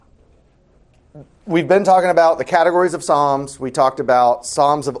We've been talking about the categories of Psalms. We talked about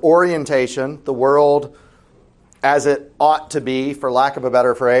Psalms of orientation, the world as it ought to be, for lack of a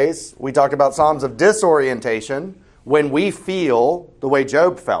better phrase. We talked about Psalms of disorientation, when we feel the way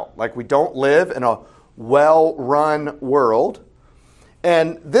Job felt, like we don't live in a well-run world.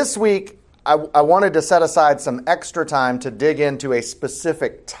 And this week, I wanted to set aside some extra time to dig into a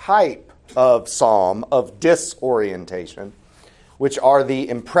specific type of psalm of disorientation, which are the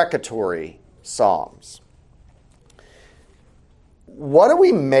imprecatory Psalms. What do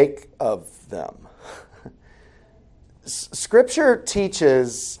we make of them? Scripture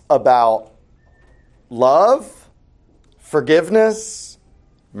teaches about love, forgiveness,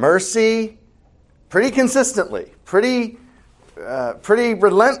 mercy, pretty consistently, pretty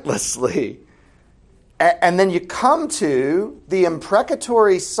relentlessly. And then you come to the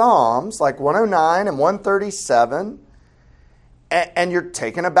imprecatory Psalms like 109 and 137, and you're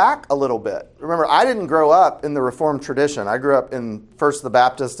taken aback a little bit. Remember, I didn't grow up in the Reformed tradition. I grew up in first the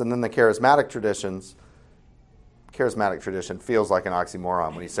Baptist and then the Charismatic traditions. Charismatic tradition feels like an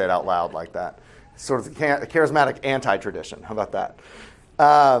oxymoron when you say it out loud like that. Sort of charismatic anti-tradition. How about that?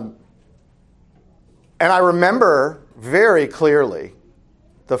 And I remember very clearly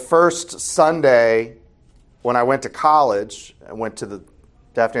the first Sunday when I went to college.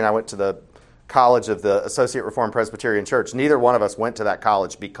 Daphne and I went to the college of the Associate Reformed Presbyterian Church. Neither one of us went to that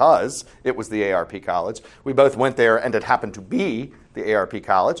college because it was the ARP college. We both went there and it happened to be the ARP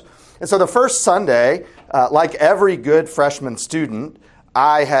college. And so the first Sunday, like every good freshman student,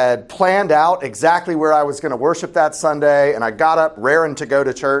 I had planned out exactly where I was going to worship that Sunday, and I got up raring to go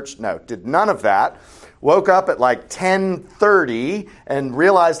to church. No, did none of that. Woke up at like 10:30 and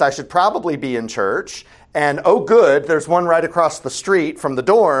realized I should probably be in church. And oh good, there's one right across the street from the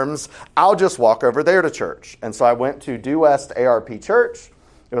dorms. I'll just walk over there to church. And so I went to Due West ARP Church.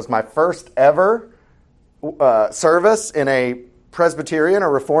 It was my first ever service in a Presbyterian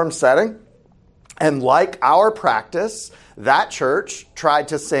or Reformed setting. And like our practice, that church tried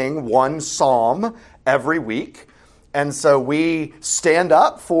to sing one psalm every week. And so we stand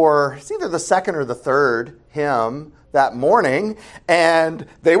up for, it's either the second or the third hymn that morning, and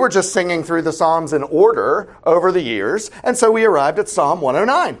they were just singing through the Psalms in order over the years. And so we arrived at Psalm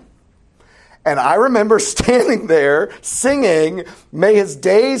 109. And I remember standing there singing, "May his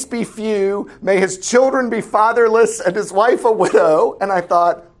days be few, may his children be fatherless, and his wife a widow." And I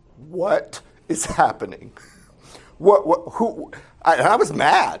thought, what is happening? I was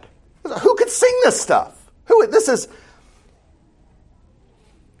mad. Who could sing this stuff?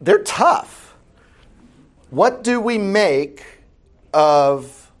 They're tough. What do we make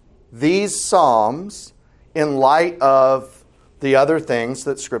of these Psalms in light of the other things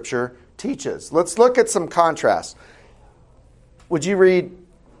that Scripture teaches? Let's look at some contrasts. Would you read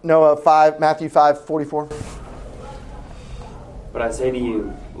Matthew 5:44? But I say to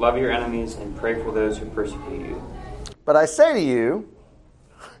you, love your enemies and pray for those who persecute you. But I say to you,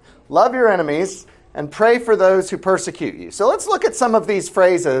 love your enemies and pray for those who persecute you. So let's look at some of these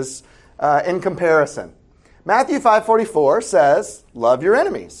phrases in comparison. Matthew 5:44 says, love your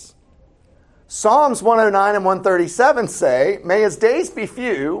enemies. Psalms 109 and 137 say, may his days be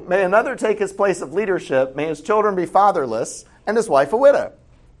few, may another take his place of leadership, may his children be fatherless, and his wife a widow.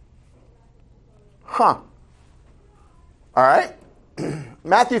 All right.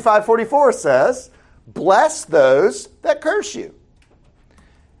 Matthew 5:44 says, bless those that curse you.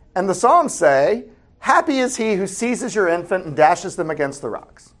 And the Psalms say, happy is he who seizes your infant and dashes them against the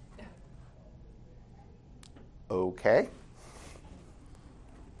rocks. Okay.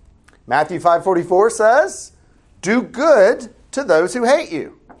 Matthew 5:44 says, do good to those who hate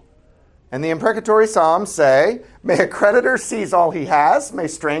you. And the imprecatory Psalms say, may a creditor seize all he has, may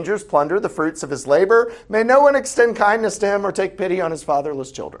strangers plunder the fruits of his labor, may no one extend kindness to him or take pity on his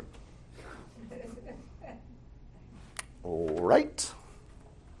fatherless children. All right.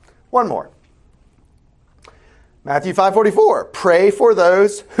 One more. Matthew 5:44, pray for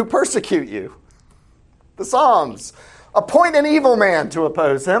those who persecute you. The Psalms, appoint an evil man to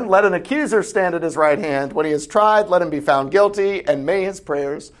oppose him. Let an accuser stand at his right hand. When he is tried, let him be found guilty, and may his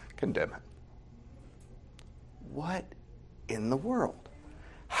prayers condemn him. What in the world?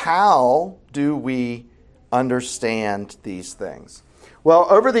 How do we understand these things? Well,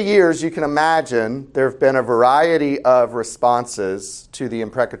 over the years, you can imagine there have been a variety of responses to the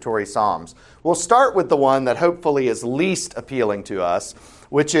imprecatory Psalms. We'll start with the one that hopefully is least appealing to us,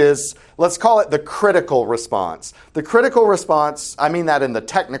 which is, let's call it the critical response. The critical response, I mean that in the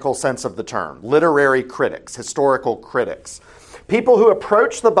technical sense of the term, literary critics, historical critics, people who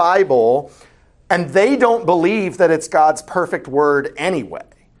approach the Bible and they don't believe that it's God's perfect word anyway.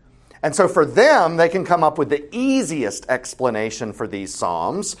 And so for them, they can come up with the easiest explanation for these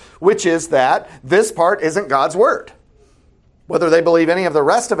Psalms, which is that this part isn't God's word. Whether they believe any of the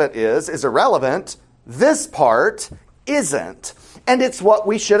rest of it is irrelevant. This part isn't. And it's what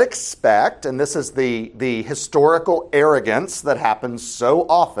we should expect, and this is the historical arrogance that happens so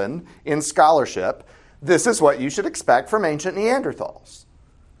often in scholarship. This is what you should expect from ancient Neanderthals,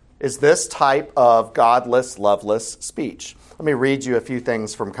 is this type of godless, loveless speech. Let me read you a few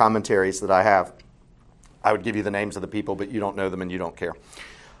things from commentaries that I have. I would give you the names of the people, but you don't know them and you don't care.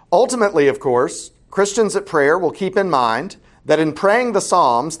 Ultimately, of course, Christians at prayer will keep in mind that in praying the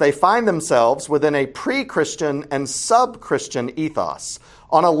Psalms, they find themselves within a pre-Christian and sub-Christian ethos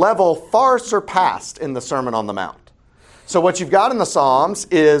on a level far surpassed in the Sermon on the Mount. So what you've got in the Psalms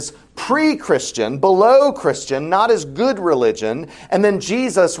is pre-Christian, below Christian, not as good religion, and then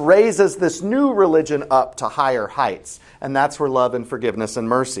Jesus raises this new religion up to higher heights, and that's where love and forgiveness and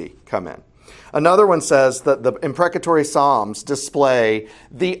mercy come in. Another one says that the Imprecatory Psalms display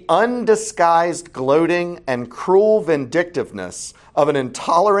the undisguised gloating and cruel vindictiveness of an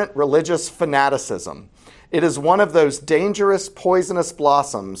intolerant religious fanaticism. It is one of those dangerous, poisonous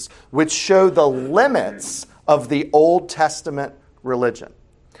blossoms which show the limits of the Old Testament religion.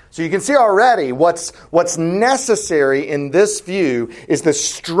 So you can see already what's necessary in this view is the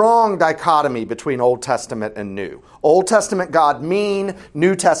strong dichotomy between Old Testament and New. Old Testament God mean,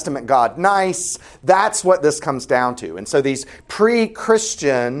 New Testament God nice. That's what this comes down to. And so these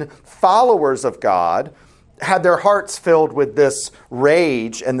pre-Christian followers of God had their hearts filled with this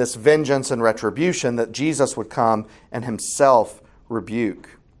rage and this vengeance and retribution that Jesus would come and himself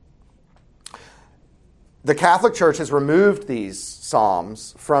rebuke. The Catholic Church has removed these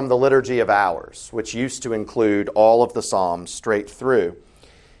Psalms from the Liturgy of Hours, which used to include all of the Psalms straight through,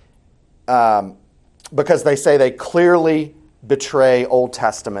 because they say they clearly betray Old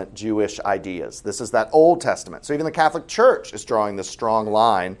Testament Jewish ideas. This is that Old Testament. So even the Catholic Church is drawing this strong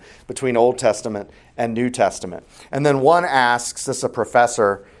line between Old Testament and New Testament. And then one asks, this is a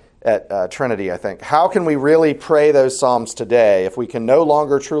professor at Trinity, I think, how can we really pray those Psalms today if we can no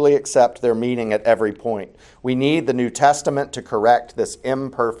longer truly accept their meaning at every point? We need the New Testament to correct this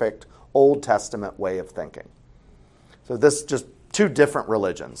imperfect Old Testament way of thinking. So this just two different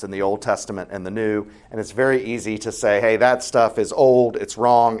religions in the Old Testament and the New, and it's very easy to say, hey, that stuff is old, it's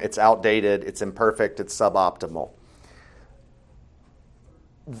wrong, it's outdated, it's imperfect, it's suboptimal.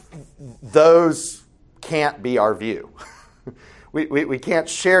 Those can't be our view. We can't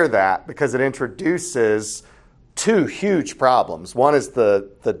share that because it introduces two huge problems. One is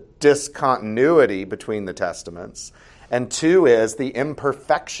the discontinuity between the Testaments, and two is the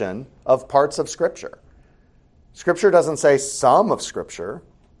imperfection of parts of Scripture. Scripture doesn't say some of Scripture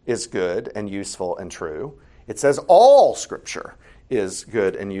is good and useful and true. It says all Scripture is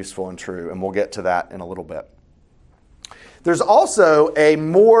good and useful and true, and we'll get to that in a little bit. There's also a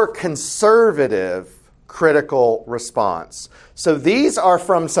more conservative critical response. So these are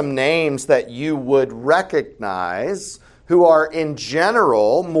from some names that you would recognize who are in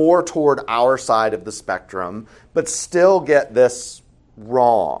general more toward our side of the spectrum, but still get this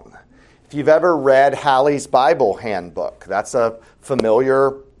wrong. If you've ever read Halley's Bible Handbook, that's a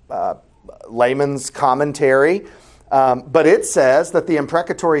familiar layman's commentary, but it says that the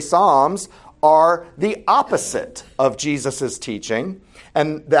Imprecatory Psalms are the opposite of Jesus' teaching,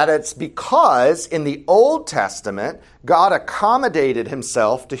 and that it's because in the Old Testament, God accommodated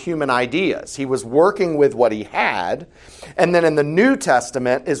himself to human ideas. He was working with what he had, and then in the New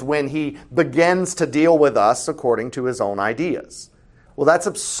Testament is when he begins to deal with us according to his own ideas. Well, that's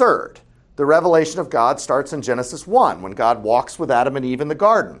absurd. The revelation of God starts in Genesis 1, when God walks with Adam and Eve in the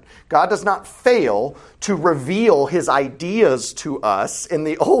garden. God does not fail to reveal his ideas to us in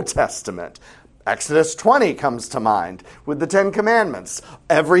the Old Testament. Exodus 20 comes to mind with the Ten Commandments,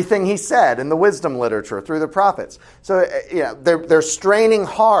 everything he said in the wisdom literature through the prophets. So they're straining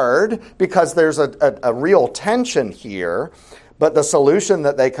hard because there's a real tension here, but the solution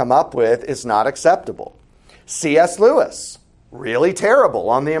that they come up with is not acceptable. C.S. Lewis, really terrible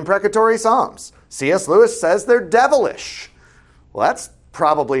on the Imprecatory Psalms. C.S. Lewis says they're devilish. Well, that's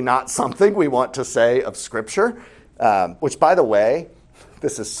probably not something we want to say of Scripture, which, by the way,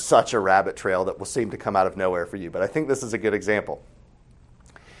 this is such a rabbit trail that will seem to come out of nowhere for you, but I think this is a good example.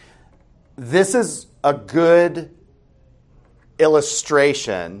 This is a good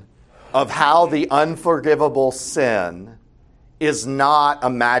illustration of how the unforgivable sin is not a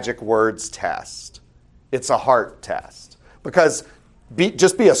magic words test. It's a heart test. Because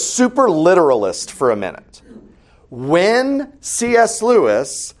just be a super literalist for a minute. When C.S.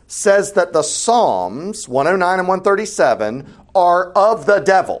 Lewis says that the Psalms, 109 and 137, are of the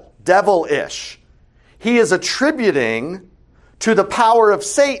devil, devilish. He is attributing to the power of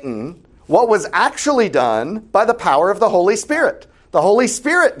Satan what was actually done by the power of the Holy Spirit. The Holy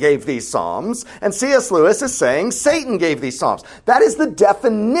Spirit gave these psalms, and C.S. Lewis is saying Satan gave these psalms. That is the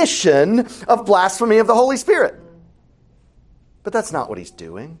definition of blasphemy of the Holy Spirit. But that's not what he's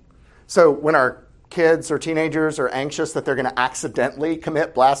doing. So when our kids or teenagers are anxious that they're going to accidentally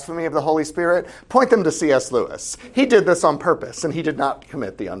commit blasphemy of the Holy Spirit, point them to C.S. Lewis. He did this on purpose, and he did not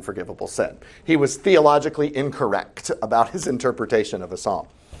commit the unforgivable sin. He was theologically incorrect about his interpretation of a psalm.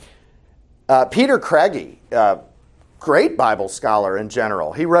 Peter Craigie, great Bible scholar in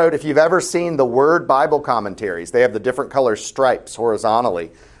general, he wrote, if you've ever seen the Word Bible commentaries, they have the different color stripes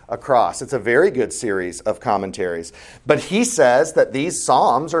horizontally across. It's a very good series of commentaries. But he says that these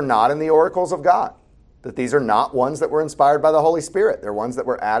psalms are not in the oracles of God, that these are not ones that were inspired by the Holy Spirit. They're ones that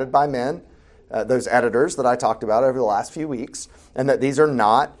were added by men, those editors that I talked about over the last few weeks, and that these are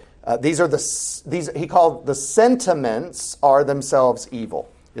not, he called the sentiments are themselves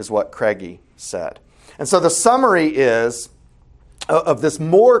evil, is what Craigie said. And so the summary is, of this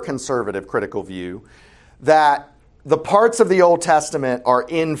more conservative critical view, that the parts of the Old Testament are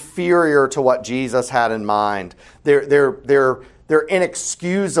inferior to what Jesus had in mind. They're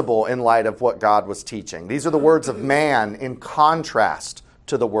inexcusable in light of what God was teaching. These are the words of man in contrast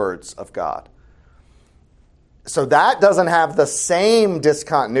to the words of God. So that doesn't have the same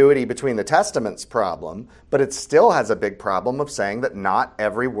discontinuity between the Testaments problem, but it still has a big problem of saying that not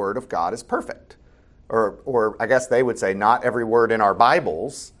every word of God is perfect. Or I guess they would say not every word in our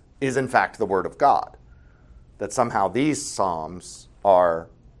Bibles is in fact the word of God. That somehow these Psalms are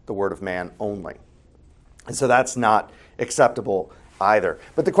the word of man only. And so that's not acceptable either.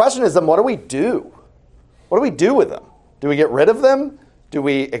 But the question is then, what do we do? What do we do with them? Do we get rid of them? Do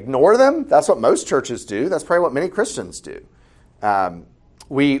we ignore them? That's what most churches do. That's probably what many Christians do.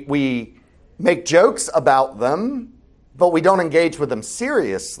 We make jokes about them, but we don't engage with them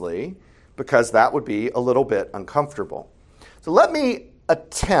seriously because that would be a little bit uncomfortable. So let me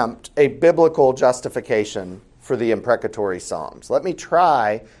attempt a biblical justification for the imprecatory Psalms. Let me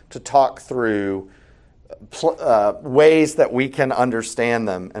try to talk through ways that we can understand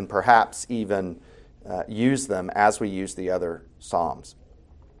them and perhaps even use them as we use the other Psalms.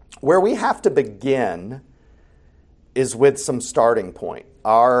 Where we have to begin is with some starting point.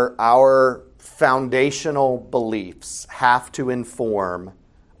 Our foundational beliefs have to inform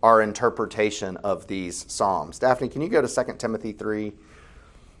our interpretation of these Psalms. Daphne, can you go to 2 Timothy 3?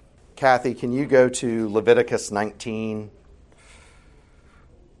 Kathy, can you go to Leviticus 19?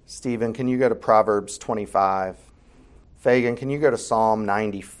 Stephen, can you go to Proverbs 25? Fagan, can you go to Psalm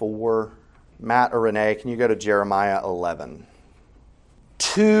 94? Matt or Renee, can you go to Jeremiah 11?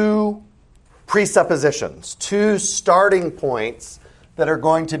 Two presuppositions, two starting points that are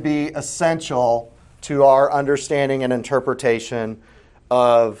going to be essential to our understanding and interpretation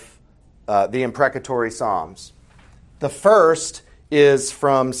of the imprecatory Psalms. The first is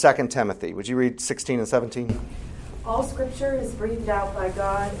from 2 Timothy. Would you read 16 and 17? All Scripture is breathed out by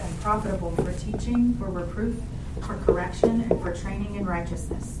God and profitable for teaching, for reproof, for correction, and for training in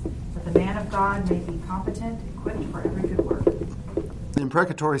righteousness, that the man of God may be competent, equipped for every good work. The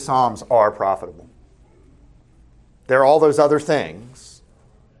imprecatory Psalms are profitable. They're all those other things,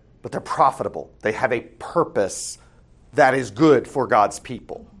 but they're profitable. They have a purpose that is good for God's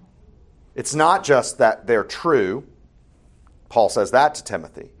people. It's not just that they're true. Paul says that to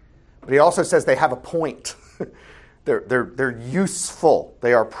Timothy. But he also says they have a point. They're useful.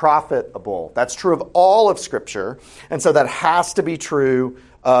 They are profitable. That's true of all of Scripture. And so that has to be true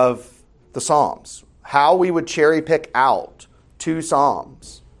of the Psalms. How we would cherry pick out two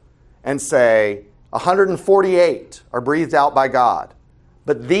Psalms and say 148 are breathed out by God,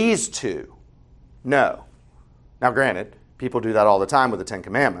 but these two, no. Now granted, people do that all the time with the Ten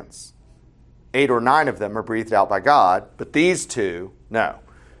Commandments. 8 or 9 of them are breathed out by God, but these two, no.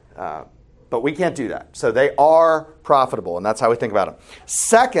 But we can't do that. So they are profitable, and that's how we think about them.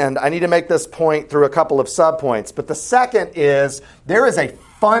 Second, I need to make this point through a couple of subpoints, but the second is there is a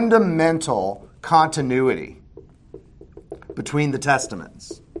fundamental continuity between the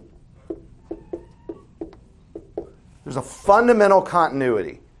Testaments. There's a fundamental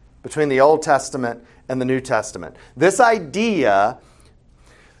continuity between the Old Testament and the New Testament. This idea,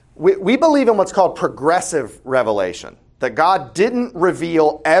 we believe in what's called progressive revelation, that God didn't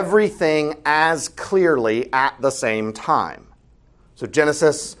reveal everything as clearly at the same time. So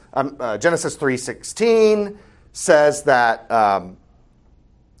Genesis 3:16 says that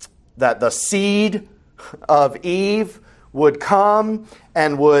the seed of Eve would come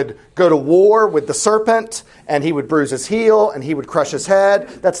and would go to war with the serpent, and he would bruise his heel and he would crush his head.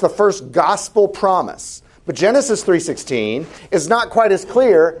 That's the first gospel promise. But Genesis 3:16 is not quite as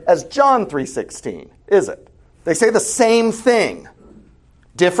clear as John 3:16, is it? They say the same thing,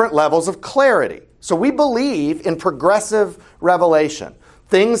 different levels of clarity. So we believe in progressive revelation,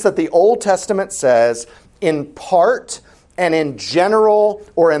 things that the Old Testament says in part and in general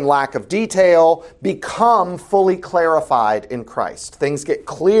or in lack of detail become fully clarified in Christ. Things get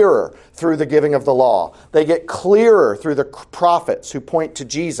clearer through the giving of the law. They get clearer through the prophets who point to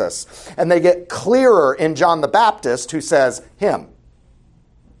Jesus. And they get clearer in John the Baptist who says, him.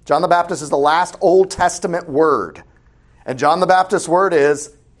 John the Baptist is the last Old Testament word. And John the Baptist's word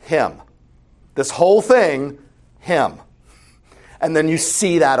is him. This whole thing, him. And then you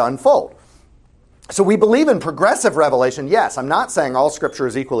see that unfold. So we believe in progressive revelation. Yes, I'm not saying all Scripture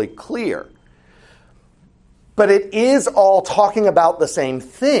is equally clear. But it is all talking about the same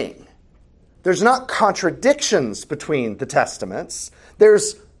thing. There's not contradictions between the Testaments.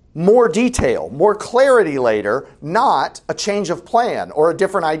 There's more detail, more clarity later, not a change of plan or a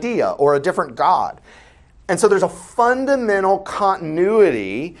different idea or a different God. And so there's a fundamental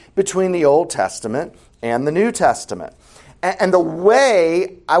continuity between the Old Testament and the New Testament. And the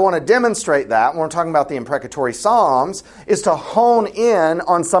way I want to demonstrate that when we're talking about the Imprecatory Psalms is to hone in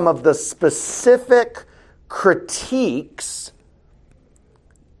on some of the specific critiques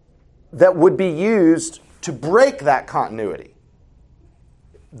that would be used to break that continuity.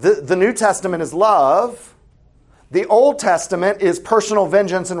 The New Testament is love. The Old Testament is personal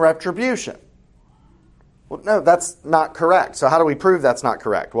vengeance and retribution. Well, no, that's not correct. So how do we prove that's not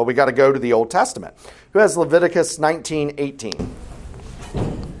correct? Well, we got to go to the Old Testament. Who has Leviticus 19:18?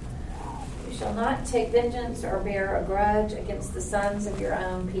 You shall not take vengeance or bear a grudge against the sons of your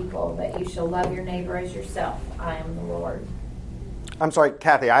own people, but you shall love your neighbor as yourself. I am the Lord. I'm sorry,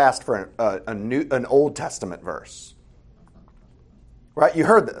 Kathy, I asked for an Old Testament verse. Right? You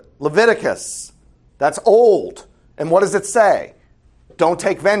heard that. Leviticus. That's old. And what does it say? Don't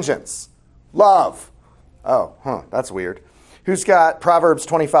take vengeance. Love. Oh, that's weird. Who's got Proverbs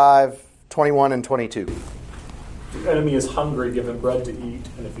 25, 21, and 22? If your enemy is hungry, give him bread to eat,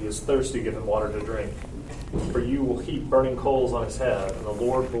 and if he is thirsty, give him water to drink. For you will heap burning coals on his head, and the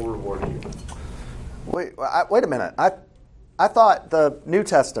Lord will reward you. Wait a minute. I thought the New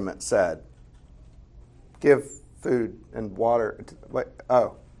Testament said, give food and water.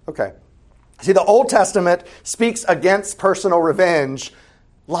 Oh, okay. See, the Old Testament speaks against personal revenge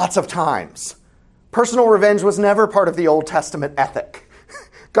lots of times. Personal revenge was never part of the Old Testament ethic.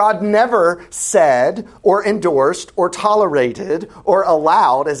 God never said or endorsed or tolerated or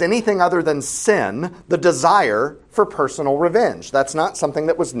allowed as anything other than sin the desire for personal revenge. That's not something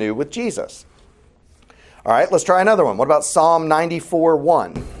that was new with Jesus. All right, let's try another one. What about Psalm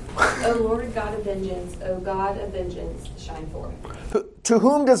 94:1? O Lord God of vengeance, O God of vengeance, shine forth. To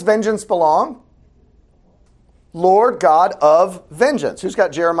whom does vengeance belong? Lord God of vengeance. Who's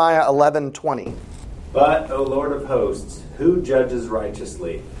got Jeremiah 11:20? But, O Lord of hosts, who judges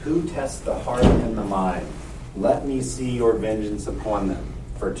righteously? Who tests the heart and the mind? Let me see your vengeance upon them,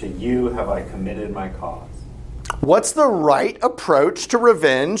 for to you have I committed my cause. What's the right approach to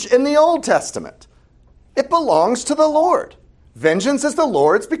revenge in the Old Testament? It belongs to the Lord. Vengeance is the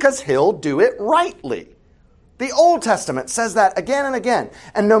Lord's because he'll do it rightly. The Old Testament says that again and again.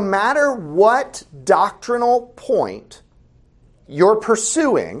 And no matter what doctrinal point you're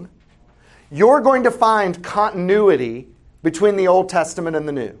pursuing, you're going to find continuity between the Old Testament and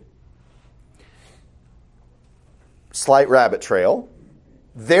the New. Slight rabbit trail.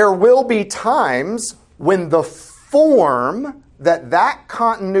 There will be times when the form that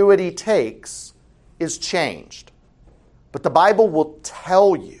continuity takes is changed. But the Bible will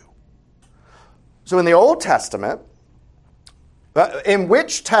tell you. So in the Old Testament, in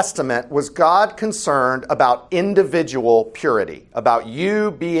which testament was God concerned about individual purity, about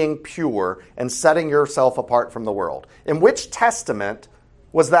you being pure and setting yourself apart from the world? In which testament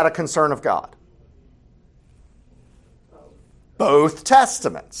was that a concern of God? Both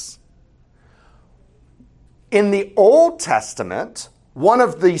testaments. In the Old Testament, one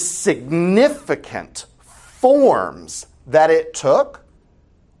of the significant forms that it took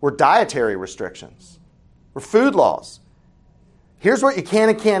were dietary restrictions, were food laws. Here's what you can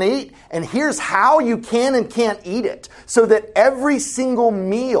and can't eat, and here's how you can and can't eat it. So that every single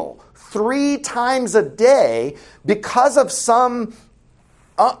meal, 3 times a day, because of some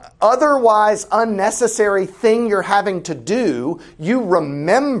otherwise unnecessary thing you're having to do, you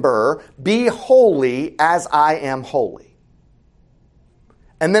remember, be holy as I am holy.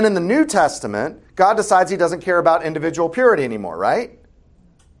 And then in the New Testament, God decides he doesn't care about individual purity anymore, right?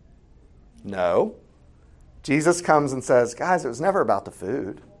 No. Jesus comes and says, guys, it was never about the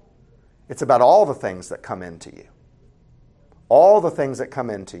food. It's about all the things that come into you. All the things that come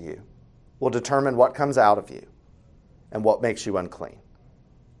into you will determine what comes out of you and what makes you unclean.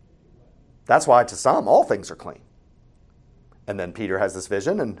 That's why to some, all things are clean. And then Peter has this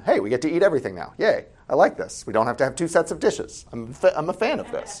vision, and hey, we get to eat everything now. Yay, I like this. We don't have to have 2 sets of dishes. I'm a fan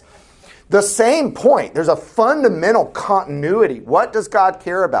of this. The same point, there's a fundamental continuity. What does God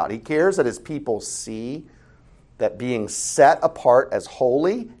care about? He cares that his people see that being set apart as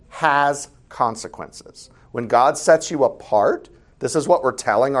holy has consequences. When God sets you apart, this is what we're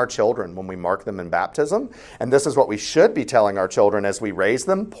telling our children when we mark them in baptism. And this is what we should be telling our children as we raise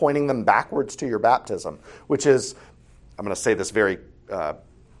them, pointing them backwards to your baptism, which is, I'm going to say this very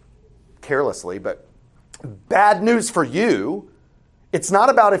carelessly, but bad news for you. It's not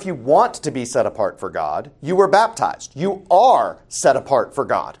about if you want to be set apart for God. You were baptized. You are set apart for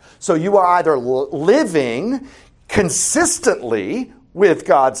God. So you are either living consistently with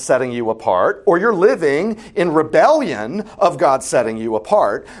God setting you apart, or you're living in rebellion of God setting you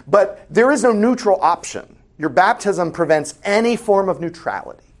apart. But there is no neutral option. Your baptism prevents any form of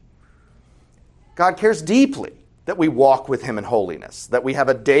neutrality. God cares deeply that we walk with him in holiness, that we have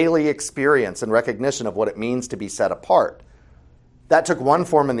a daily experience and recognition of what it means to be set apart. That took one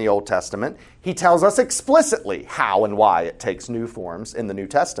form in the Old Testament. He tells us explicitly how and why it takes new forms in the New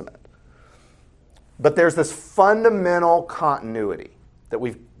Testament. But there's this fundamental continuity that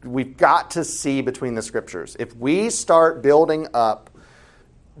we've got to see between the Scriptures. If we start building up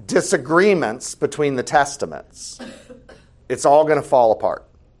disagreements between the Testaments, it's all going to fall apart.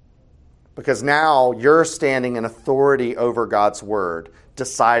 Because now you're standing in authority over God's Word,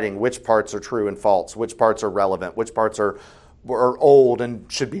 deciding which parts are true and false, which parts are relevant, which parts are old and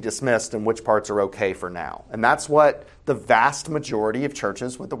should be dismissed, and which parts are okay for now. And that's what the vast majority of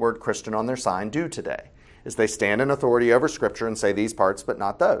churches with the word Christian on their sign do today, is they stand in authority over Scripture and say these parts but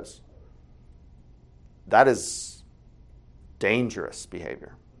not those. That is dangerous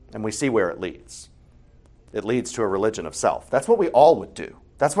behavior. And we see where it leads. It leads to a religion of self. That's what we all would do.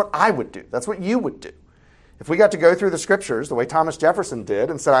 That's what I would do. That's what you would do. If we got to go through the Scriptures the way Thomas Jefferson did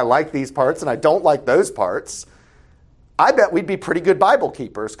and said, I like these parts and I don't like those parts, I bet we'd be pretty good Bible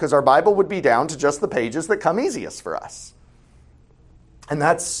keepers, because our Bible would be down to just the pages that come easiest for us. And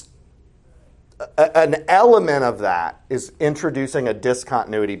that's an element of that is introducing a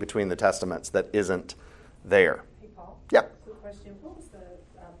discontinuity between the Testaments that isn't there. Hey, Paul. Yep. Quick question. What was the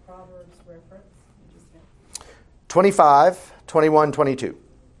Proverbs reference you just said? 25, 21, 22.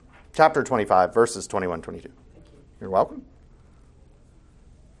 Chapter 25, verses 21, 22. Thank you. You're welcome.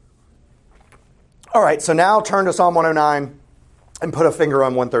 All right, so now turn to Psalm 109 and put a finger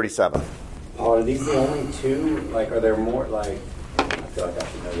on 137. Paul, are these the only two? Like, are there more? Like, I feel like I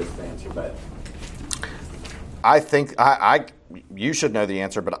should know this answer, but I think you should know the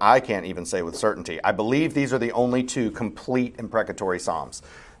answer, but I can't even say with certainty. I believe these are the only 2 complete imprecatory psalms.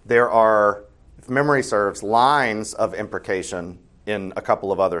 There are, if memory serves, lines of imprecation in a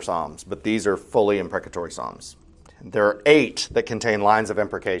couple of other psalms, but these are fully imprecatory psalms. There are 8 that contain lines of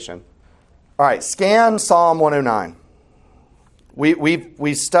imprecation. All right, scan Psalm 109.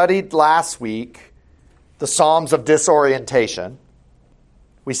 We studied last week the Psalms of disorientation.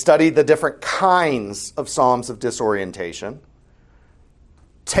 We studied the different kinds of Psalms of disorientation.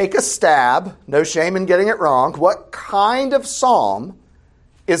 Take a stab, no shame in getting it wrong. What kind of psalm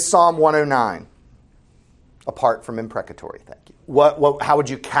is Psalm 109? Apart from imprecatory, thank you. How would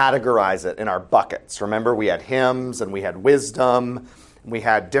you categorize it in our buckets? Remember, we had hymns and we had wisdom. We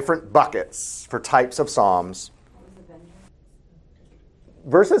had different buckets for types of psalms.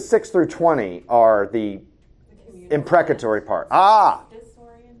 Verses 6 through 20 are the imprecatory part.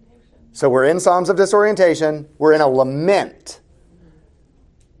 So we're in Psalms of disorientation. We're in a lament.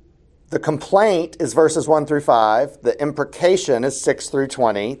 The complaint is verses 1 through 5. The imprecation is 6 through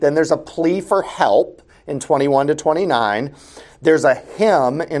 20. Then there's a plea for help in 21 to 29. There's a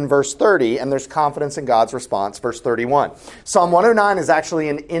hymn in verse 30, and there's confidence in God's response, verse 31. Psalm 109 is actually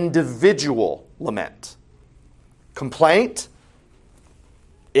an individual lament. Complaint,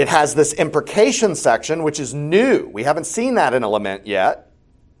 it has this imprecation section, which is new. We haven't seen that in a lament yet.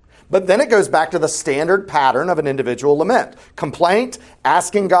 But then it goes back to the standard pattern of an individual lament. Complaint,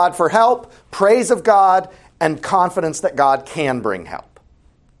 asking God for help, praise of God, and confidence that God can bring help.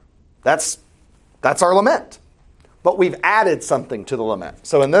 That's our lament. But we've added something to the lament.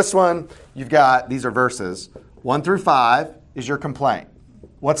 So in this one, you've got, these are verses, 1 through 5 is your complaint.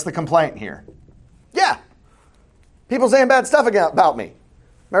 What's the complaint here? Yeah, people saying bad stuff about me.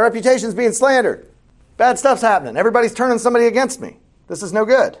 My reputation's being slandered. Bad stuff's happening. Everybody's turning somebody against me. This is no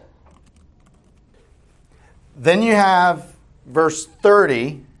good. Then you have verse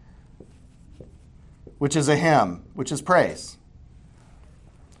 30, which is a hymn, which is praise.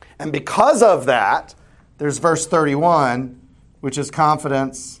 And because of that, there's verse 31, which is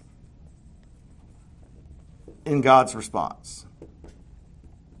confidence in God's response.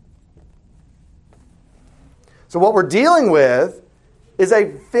 So what we're dealing with is a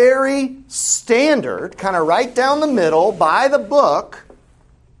very standard, kind of right down the middle, by the book,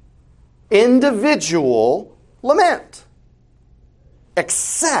 individual lament.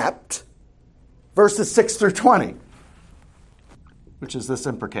 Except verses 6 through 20, which is this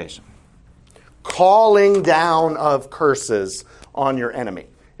imprecation. Calling down of curses on your enemy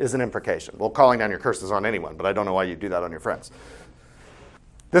is an imprecation. Well, calling down your curses on anyone, but I don't know why you do that on your friends.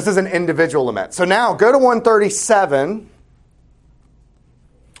 This is an individual lament. So now go to 137.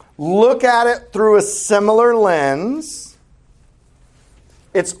 Look at it through a similar lens.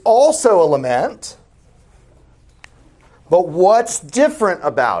 It's also a lament. But what's different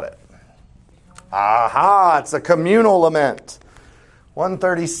about it? Aha, it's a communal lament.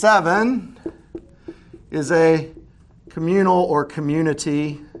 137 is a communal or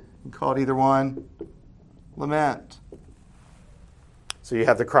community, you can call it either one, lament. So you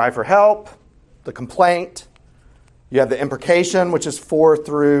have the cry for help, the complaint, you have the imprecation, which is 4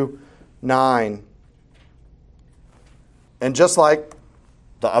 through 9. And just like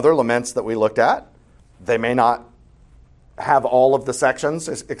the other laments that we looked at, they may not have all of the sections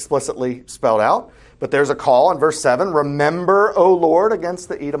explicitly spelled out, but there's a call in verse 7, remember, O Lord, against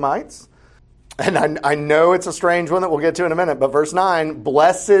the Edomites. And I know it's a strange one that we'll get to in a minute, but verse 9,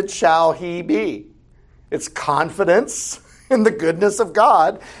 blessed shall he be. It's confidence in the goodness of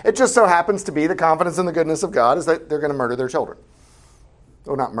God. It just so happens to be the confidence in the goodness of God is that they're going to murder their children.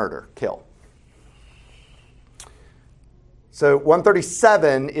 Or not murder, kill. So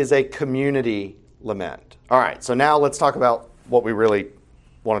 137 is a community lament. All right, so now let's talk about what we really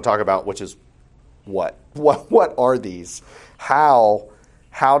want to talk about, which is what? What are these? How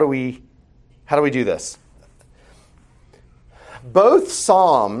do we do this? Both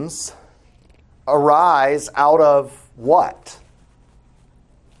Psalms arise out of what?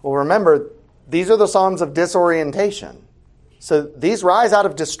 Well, remember, these are the Psalms of disorientation. So these rise out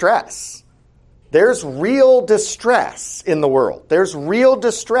of distress. There's real distress in the world. There's real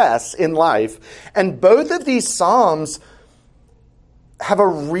distress in life. And both of these Psalms have a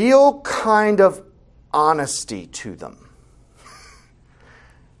real kind of honesty to them.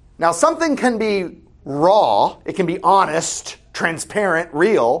 Now, something can be raw, it can be honest, transparent,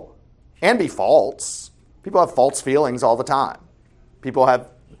 real, and be false. People have false feelings all the time. People have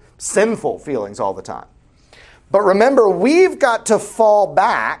sinful feelings all the time. But remember, we've got to fall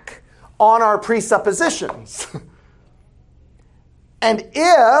back on our presuppositions. And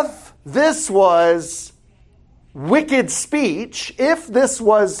if this was wicked speech, if this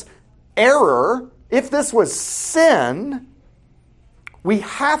was error, if this was sin, we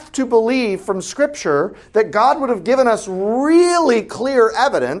have to believe from Scripture that God would have given us really clear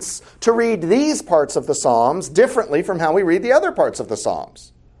evidence to read these parts of the Psalms differently from how we read the other parts of the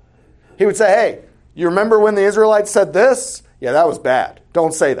Psalms. He would say, hey, you remember when the Israelites said this? Yeah, that was bad.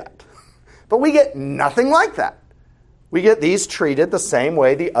 Don't say that. But we get nothing like that. We get these treated the same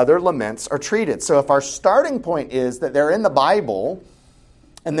way the other laments are treated. So if our starting point is that they're in the Bible,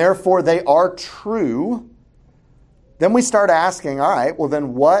 and therefore they are true, then we start asking, all right, well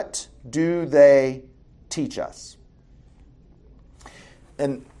then what do they teach us?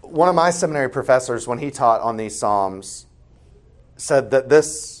 And one of my seminary professors, when he taught on these Psalms, said that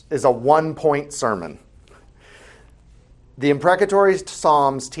this is a one-point sermon. The imprecatory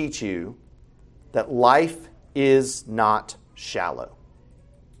Psalms teach you that life is not shallow.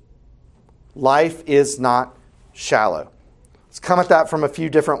 Life is not shallow. Let's come at that from a few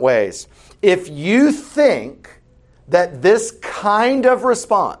different ways. If you think that this kind of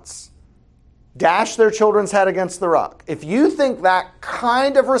response, dash their children's head against the rock, if you think that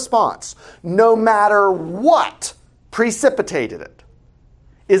kind of response, no matter what precipitated it,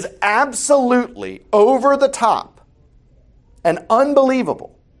 is absolutely over the top and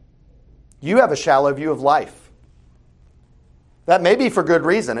unbelievable, you have a shallow view of life. That may be for good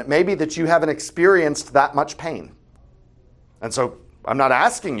reason. It may be that you haven't experienced that much pain. And so I'm not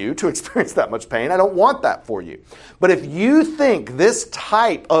asking you to experience that much pain. I don't want that for you. But if you think this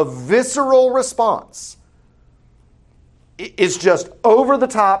type of visceral response is just over the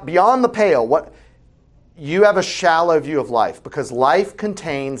top, beyond the pale, you have a shallow view of life, because life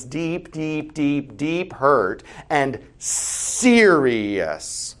contains deep, deep, deep, deep hurt and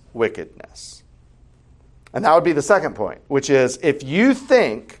serious wickedness. And that would be the second point, which is if you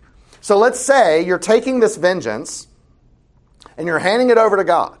think, so let's say you're taking this vengeance and you're handing it over to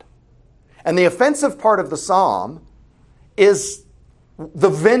God. And the offensive part of the psalm is the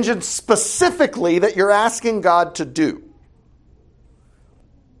vengeance specifically that you're asking God to do.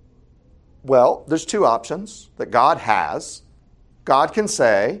 Well, there's two options that God has. God can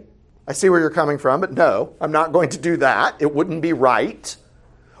say, I see where you're coming from, but no, I'm not going to do that. It wouldn't be right.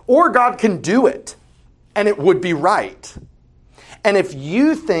 Or God can do it, and it would be right. And if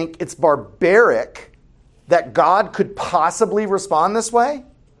you think it's barbaric that God could possibly respond this way,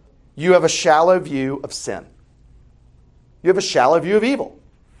 you have a shallow view of sin. You have a shallow view of evil.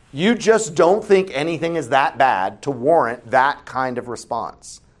 You just don't think anything is that bad to warrant that kind of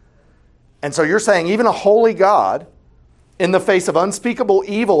response. And so you're saying even a holy God, in the face of unspeakable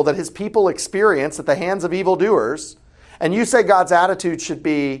evil that his people experience at the hands of evildoers, and you say God's attitude should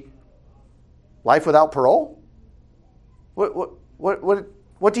be life without parole?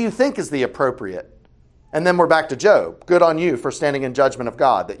 What do you think is the appropriate? And then we're back to Job. Good on you for standing in judgment of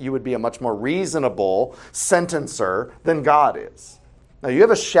God, that you would be a much more reasonable sentencer than God is. Now, you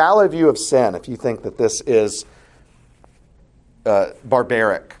have a shallow view of sin if you think that this is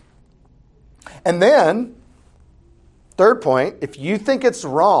barbaric. And then, third point, if you think it's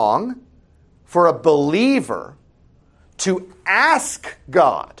wrong for a believer to ask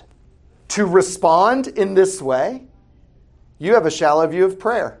God to respond in this way, you have a shallow view of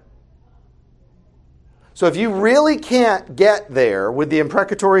prayer. So if you really can't get there with the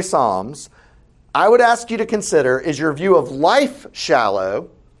Imprecatory Psalms, I would ask you to consider, is your view of life shallow?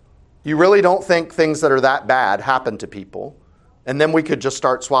 You really don't think things that are that bad happen to people. And then we could just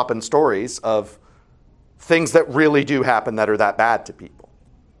start swapping stories of things that really do happen that are that bad to people.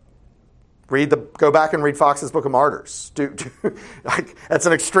 Go back and read Fox's Book of Martyrs. That's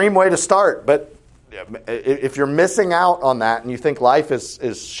an extreme way to start, but if you're missing out on that and you think life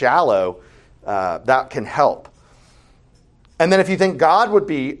is shallow, that can help. And then if you think God would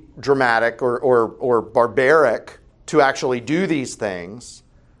be dramatic or barbaric to actually do these things,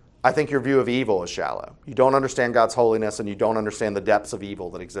 I think your view of evil is shallow. You don't understand God's holiness and you don't understand the depths of evil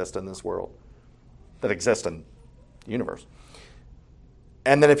that exist in this world, that exist in the universe.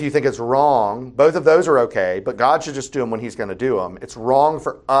 And then if you think it's wrong, both of those are okay, but God should just do them when he's going to do them. It's wrong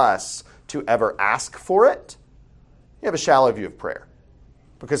for us to ever ask for it. You have a shallow view of prayer.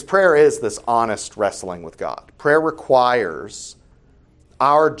 Because prayer is this honest wrestling with God. Prayer requires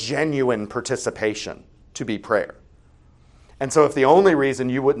our genuine participation to be prayer. And so if the only reason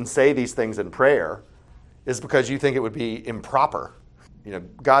you wouldn't say these things in prayer is because you think it would be improper,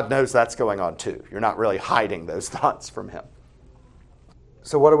 God knows that's going on too. You're not really hiding those thoughts from him.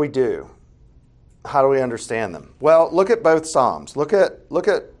 So what do we do? How do we understand them? Well, look at both Psalms. Look at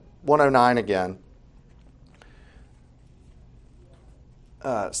 109 again.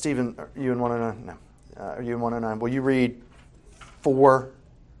 Stephen, are you in 109? No. Are you in 109? Will you read 4?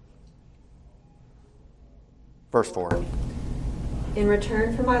 Verse 4. In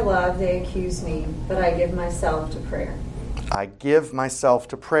return for my love, they accuse me, but I give myself to prayer. I give myself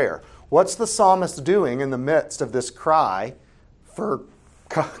to prayer. What's the psalmist doing in the midst of this cry for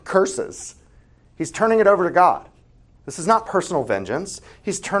curses? He's turning it over to God. This is not personal vengeance.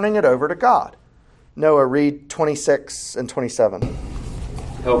 He's turning it over to God. Noah, read 26 and 27.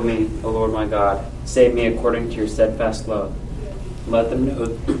 Help me, O Lord my God. Save me according to your steadfast love. Let them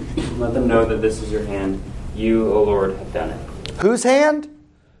know that this is your hand. You, O Lord, have done it. Whose hand?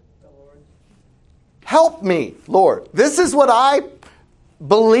 The Lord. Help me, Lord. This is what I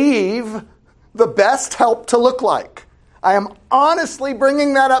believe the best help to look like. I am honestly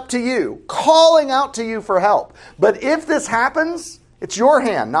bringing that up to you, calling out to you for help. But if this happens, it's your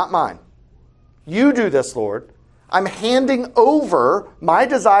hand, not mine. You do this, Lord. I'm handing over my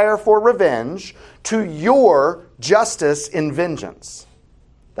desire for revenge to your justice in vengeance.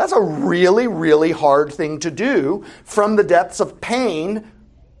 That's a really, really hard thing to do from the depths of pain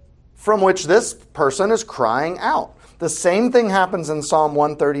from which this person is crying out. The same thing happens in Psalm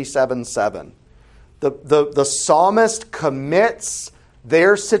 137:7. The psalmist commits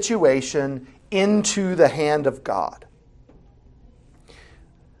their situation into the hand of God.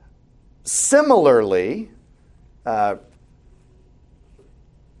 Similarly, Daphne,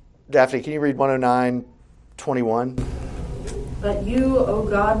 can you read 109:21? But you, O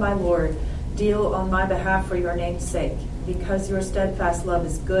God, my Lord, deal on my behalf for your name's sake. Because your steadfast love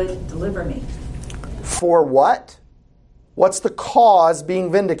is good, deliver me. For what? What's the cause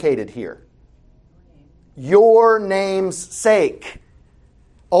being vindicated here? Your name's sake.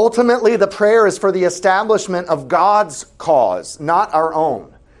 Ultimately, the prayer is for the establishment of God's cause, not our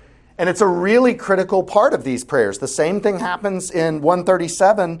own. And it's a really critical part of these prayers. The same thing happens in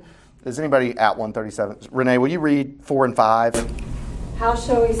 137. Is anybody at 137? Renee, will you read 4 and 5? How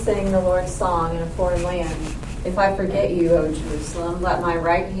shall we sing the Lord's song in a foreign land? If I forget you, O Jerusalem, let my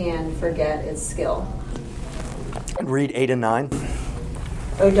right hand forget its skill. And read 8 and 9.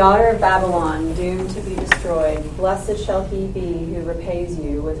 O daughter of Babylon, doomed to be destroyed, blessed shall he be who repays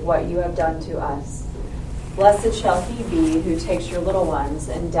you with what you have done to us. Blessed shall he be who takes your little ones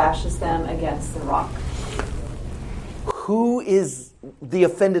and dashes them against the rock. Who is the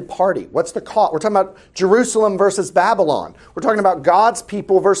offended party? What's the cause? We're talking about Jerusalem versus Babylon. We're talking about God's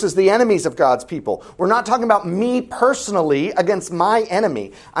people versus the enemies of God's people. We're not talking about me personally against my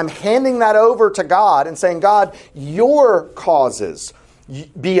enemy. I'm handing that over to God and saying, God, your causes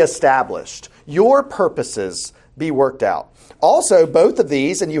be established. Your purposes be worked out. Also, both of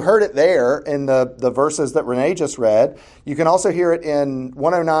these, and you heard it there in the verses that Renee just read, you can also hear it in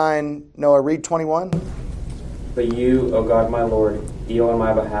 109, Noah, read 21. But you, O God my Lord, deal on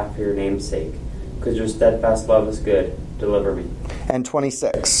my behalf for your name's sake, because your steadfast love is good. Deliver me. And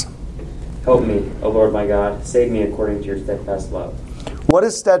 26. Help me, O Lord my God. Save me according to your steadfast love. What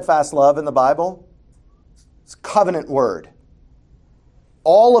is steadfast love in the Bible? It's a covenant word.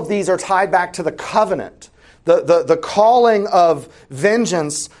 All of these are tied back to the covenant. The calling of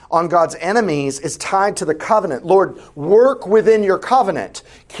vengeance on God's enemies is tied to the covenant. Lord, work within your covenant.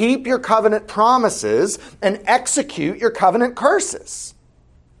 Keep your covenant promises and execute your covenant curses.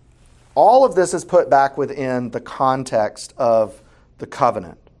 All of this is put back within the context of the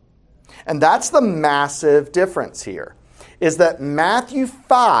covenant. And that's the massive difference here, is that Matthew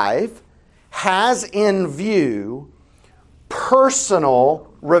 5 has in view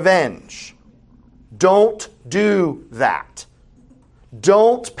personal revenge. Don't do that.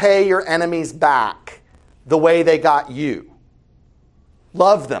 Don't pay your enemies back the way they got you.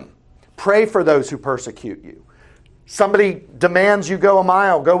 Love them. Pray for those who persecute you. Somebody demands you go a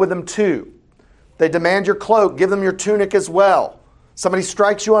mile, go with them 2. They demand your cloak, give them your tunic as well. Somebody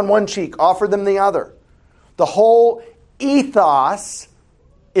strikes you on one cheek, offer them the other. The whole ethos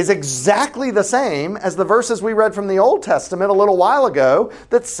is exactly the same as the verses we read from the Old Testament a little while ago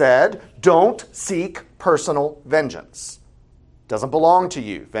that said, don't seek personal vengeance. Doesn't belong to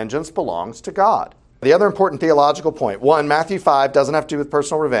you. Vengeance belongs to God. The other important theological point, 1, Matthew 5 doesn't have to do with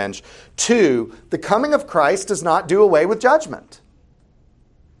personal revenge. 2, the coming of Christ does not do away with judgment.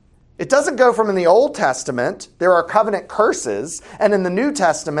 It doesn't go from in the Old Testament, there are covenant curses, and in the New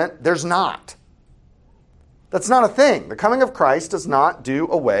Testament, there's not. That's not a thing. The coming of Christ does not do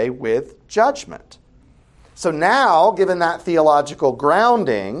away with judgment. So now, given that theological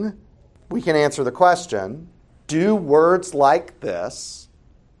grounding, we can answer the question, do words like this,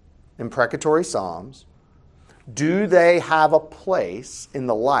 Imprecatory Psalms, do they have a place in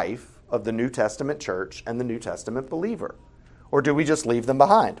the life of the New Testament church and the New Testament believer? Or do we just leave them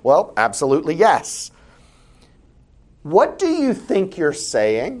behind? Well, absolutely yes. What do you think you're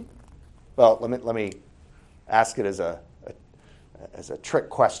saying? Well, let me ask it as a trick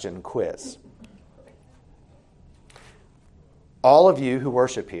question quiz. All of you who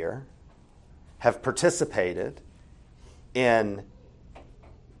worship here have participated in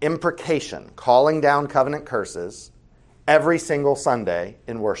imprecation, calling down covenant curses, every single Sunday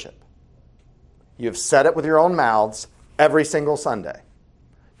in worship. You've said it with your own mouths every single Sunday.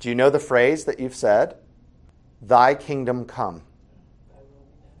 Do you know the phrase that you've said? Thy kingdom come.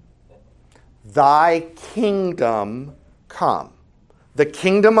 Thy kingdom come. The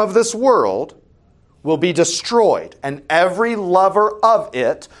kingdom of this world will be destroyed, and every lover of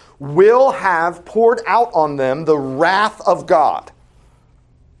it will have poured out on them the wrath of God,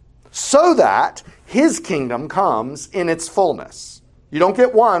 so that his kingdom comes in its fullness. You don't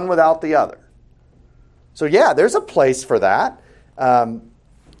get one without the other. So yeah, there's a place for that.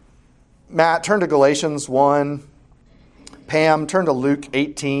 Matt, turn to Galatians 1. Pam, turn to Luke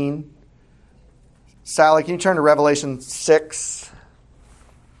 18. Sally, can you turn to Revelation 6?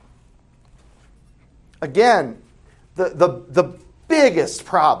 Again, the biggest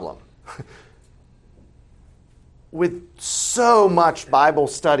problem with so much Bible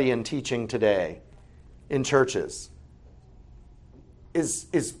study and teaching today in churches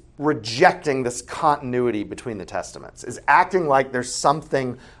is rejecting this continuity between the Testaments, is acting like there's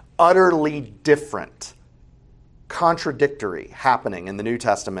something utterly different, contradictory happening in the New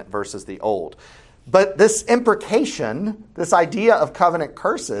Testament versus the Old. But this imprecation, this idea of covenant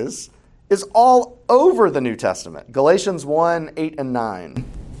curses, is all over the New Testament. Galatians 1, 8 and 9.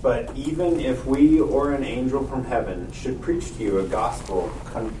 But even if we or an angel from heaven should preach to you a gospel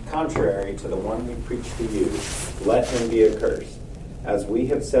contrary to the one we preach to you, let him be accursed. As we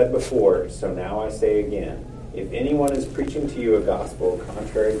have said before, so now I say again, if anyone is preaching to you a gospel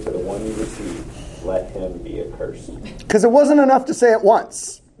contrary to the one you received, let him be accursed. Because it wasn't enough to say it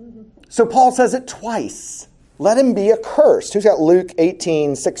once. So Paul says it twice. Let him be accursed. Who's got Luke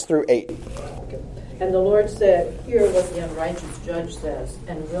 18, 6 through 8? And the Lord said, hear what the unrighteous judge says,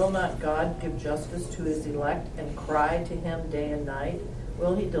 and will not God give justice to his elect and cry to him day and night?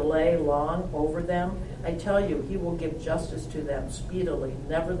 Will he delay long over them? I tell you, he will give justice to them speedily.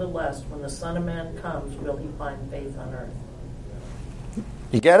 Nevertheless, when the Son of Man comes, will he find faith on earth?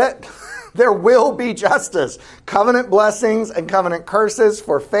 You get it? There will be justice. Covenant blessings and covenant curses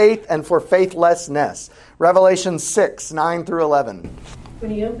for faith and for faithlessness. Revelation 6, 9 through 11. When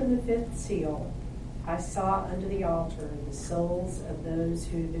he opened the fifth seal, I saw under the altar the souls of those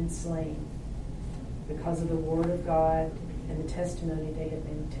who had been slain because of the word of God and the testimony they had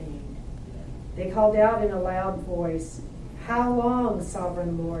maintained. They called out in a loud voice, how long,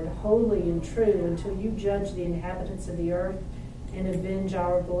 sovereign Lord, holy and true, until you judge the inhabitants of the earth and avenge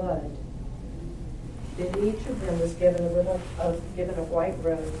our blood? Then each of them was given a white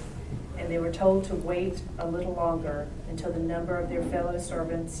robe, and they were told to wait a little longer until the number of their fellow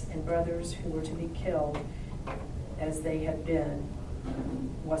servants and brothers who were to be killed as they had been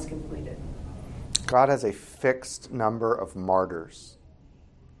was completed. God has a fixed number of martyrs,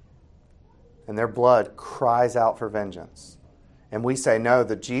 and their blood cries out for vengeance. And we say, no,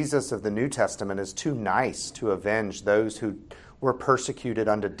 the Jesus of the New Testament is too nice to avenge those who were persecuted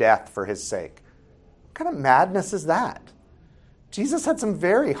unto death for his sake. What kind of madness is that? Jesus had some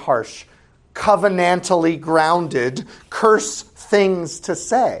very harsh, covenantally grounded, curse things to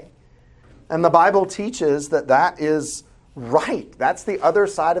say. And the Bible teaches that that is right. That's the other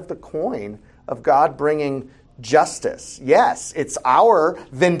side of the coin of God bringing justice. Yes, it's our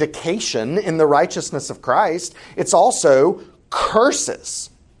vindication in the righteousness of Christ. It's also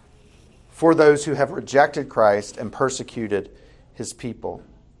curses for those who have rejected Christ and persecuted his people.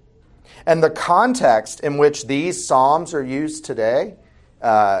 And the context in which these Psalms are used today,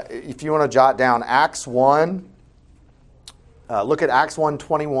 if you want to jot down Acts 1, look at Acts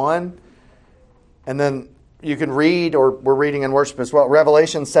 1:21, and then you can read, or we're reading in worship as well,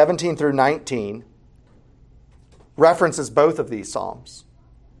 Revelation 17 through 19 references both of these Psalms.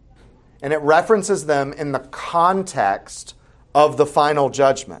 And it references them in the context of the final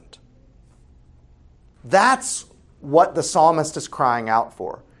judgment. That's what the psalmist is crying out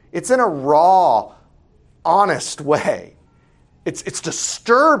for. It's in a raw, honest way. It's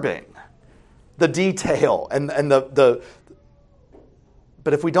disturbing, the detail and the.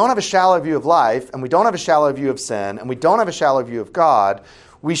 But if we don't have a shallow view of life, and we don't have a shallow view of sin, and we don't have a shallow view of God,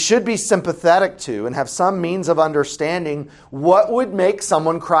 we should be sympathetic to and have some means of understanding what would make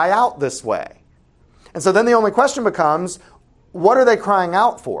someone cry out this way. And so then the only question becomes, what are they crying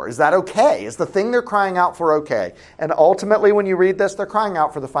out for? Is that okay? Is the thing they're crying out for okay? And ultimately, when you read this, they're crying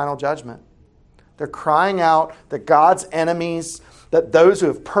out for the final judgment. They're crying out that God's enemies, that those who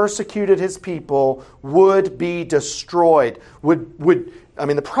have persecuted his people would be destroyed,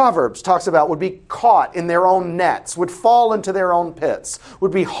 the Proverbs talks about would be caught in their own nets, would fall into their own pits,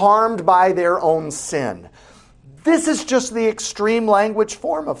 would be harmed by their own sin. This is just the extreme language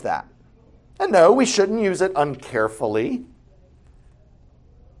form of that. And no, we shouldn't use it uncarefully.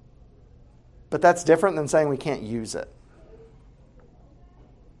 But that's different than saying we can't use it.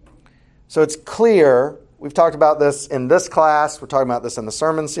 So it's clear, we've talked about this in this class, we're talking about this in the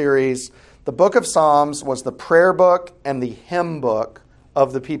sermon series. The book of Psalms was the prayer book and the hymn book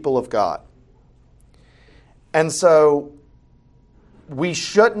of the people of God. And so we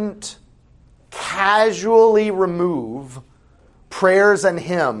shouldn't casually remove prayers and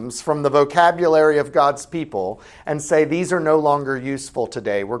hymns from the vocabulary of God's people and say these are no longer useful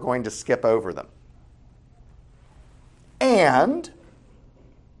today. We're going to skip over them. And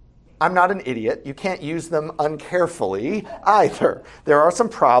I'm not an idiot. You can't use them uncarefully either. There are some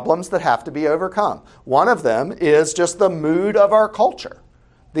problems that have to be overcome. One of them is just the mood of our culture.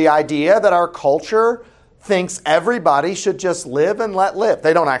 The idea that our culture thinks everybody should just live and let live.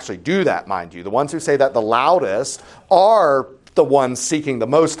 They don't actually do that, mind you. The ones who say that the loudest are the ones seeking the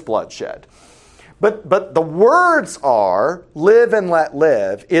most bloodshed. But the words are, live and let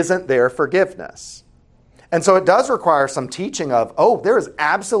live, isn't there forgiveness? And so it does require some teaching of, there is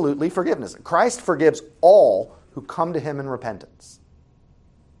absolutely forgiveness. Christ forgives all who come to him in repentance.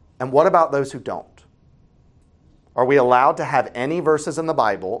 And what about those who don't? Are we allowed to have any verses in the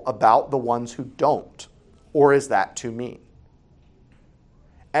Bible about the ones who don't? Or is that too mean?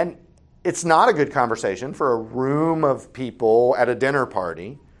 And it's not a good conversation for a room of people at a dinner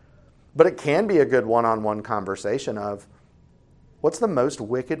party, but it can be a good one-on-one conversation of, what's the most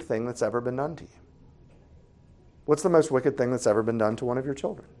wicked thing that's ever been done to you? What's the most wicked thing that's ever been done to one of your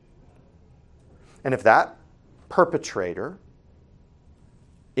children? And if that perpetrator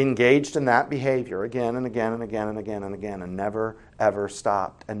engaged in that behavior again and again and again and again and again and never ever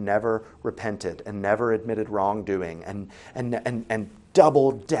stopped and never repented and never admitted wrongdoing and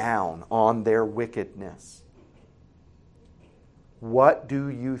doubled down on their wickedness, what do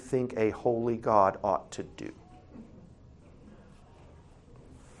you think a holy God ought to do?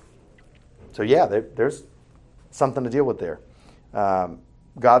 So yeah, there's something to deal with there.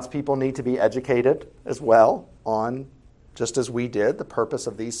 God's people need to be educated as well on, just as we did, the purpose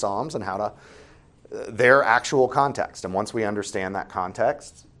of these Psalms and how to, their actual context. And once we understand that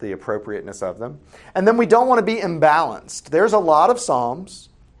context, the appropriateness of them. And then we don't want to be imbalanced. There's a lot of Psalms,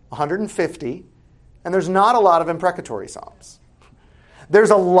 150, and there's not a lot of imprecatory Psalms. There's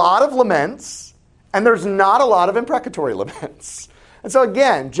a lot of laments, and there's not a lot of imprecatory laments. And so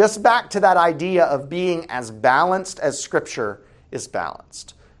again, just back to that idea of being as balanced as Scripture is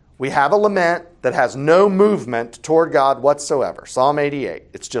balanced. We have a lament that has no movement toward God whatsoever. Psalm 88.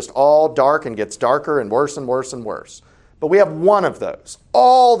 It's just all dark and gets darker and worse and worse and worse. But we have one of those.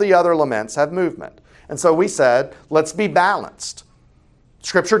 All the other laments have movement. And so we said, let's be balanced.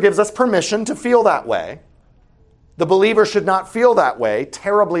 Scripture gives us permission to feel that way. The believer should not feel that way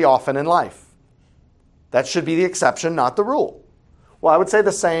terribly often in life. That should be the exception, not the rule. Well, I would say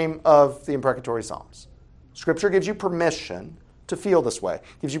the same of the imprecatory Psalms. Scripture gives you permission to feel this way.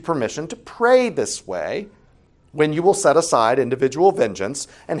 It gives you permission to pray this way when you will set aside individual vengeance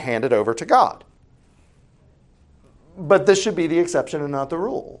and hand it over to God. But this should be the exception and not the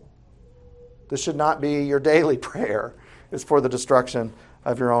rule. This should not be your daily prayer. It's for the destruction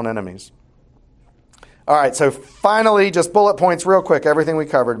of your own enemies. All right, so finally, just bullet points real quick, everything we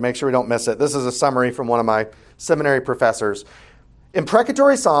covered, make sure we don't miss it. This is a summary from one of my seminary professors.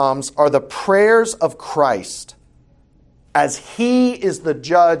 Imprecatory Psalms are the prayers of Christ as he is the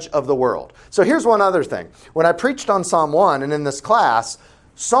judge of the world. So here's one other thing. When I preached on Psalm 1 and in this class,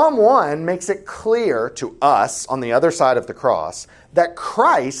 Psalm 1 makes it clear to us on the other side of the cross that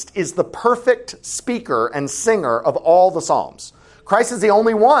Christ is the perfect speaker and singer of all the Psalms. Christ is the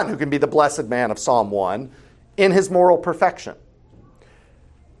only one who can be the blessed man of Psalm 1 in his moral perfection.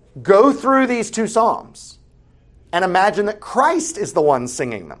 Go through these two Psalms and imagine that Christ is the one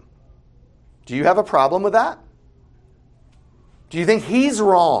singing them. Do you have a problem with that? Do you think he's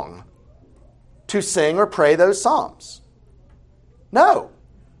wrong to sing or pray those Psalms? No.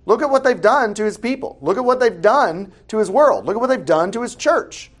 Look at what they've done to his people. Look at what they've done to his world. Look at what they've done to his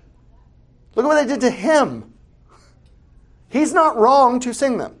church. Look at what they did to him. He's not wrong to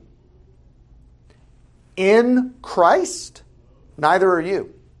sing them. In Christ, neither are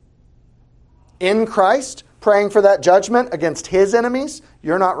you. In Christ, praying for that judgment against his enemies,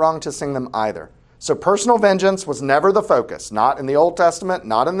 you're not wrong to sing them either. So personal vengeance was never the focus, not in the Old Testament,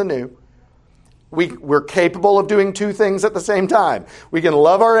 not in the New. We're capable of doing two things at the same time. We can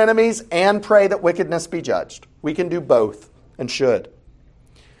love our enemies and pray that wickedness be judged. We can do both and should.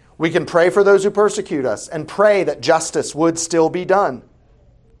 We can pray for those who persecute us and pray that justice would still be done.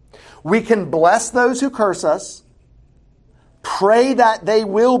 We can bless those who curse us, pray that they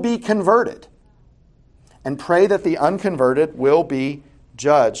will be converted, and pray that the unconverted will be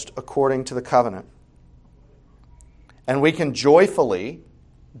judged according to the covenant. And we can joyfully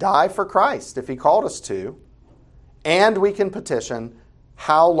die for Christ if he called us to, and we can petition,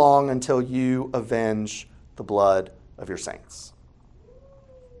 how long until you avenge the blood of your saints?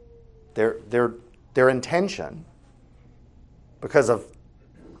 Their intention, because of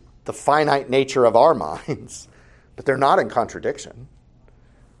the finite nature of our minds, but they're not in contradiction.